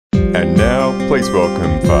And now, please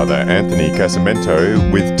welcome Father Anthony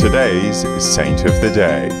Casamento with today's Saint of the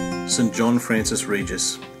Day. St. John Francis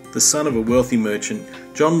Regis. The son of a wealthy merchant,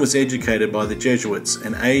 John was educated by the Jesuits,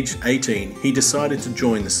 and aged 18 he decided to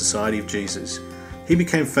join the Society of Jesus. He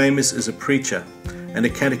became famous as a preacher and a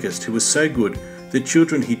catechist who was so good that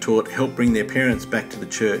children he taught helped bring their parents back to the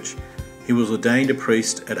church. He was ordained a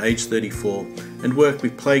priest at age 34 and worked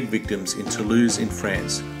with plague victims in Toulouse in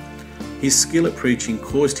France. His skill at preaching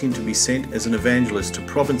caused him to be sent as an evangelist to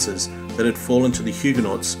provinces that had fallen to the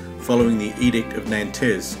Huguenots following the Edict of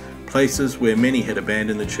Nantes, places where many had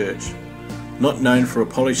abandoned the church. Not known for a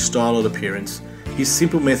polished style or appearance, his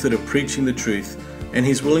simple method of preaching the truth and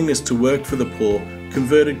his willingness to work for the poor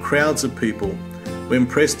converted crowds of people. When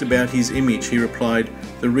pressed about his image, he replied,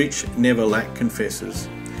 "The rich never lack confessors."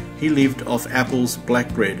 He lived off apples,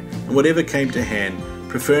 black bread, and whatever came to hand,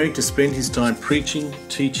 preferring to spend his time preaching,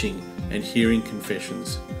 teaching, and hearing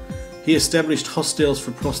confessions. He established hostels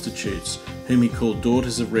for prostitutes, whom he called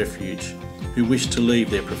daughters of refuge, who wished to leave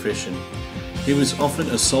their profession. He was often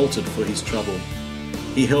assaulted for his trouble.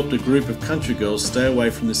 He helped a group of country girls stay away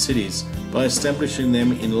from the cities by establishing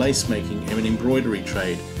them in lace making and embroidery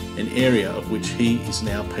trade, an area of which he is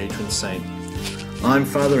now patron saint. I'm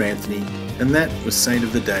Father Anthony, and that was Saint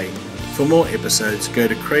of the Day. For more episodes, go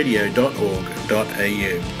to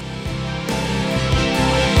cradio.org.au.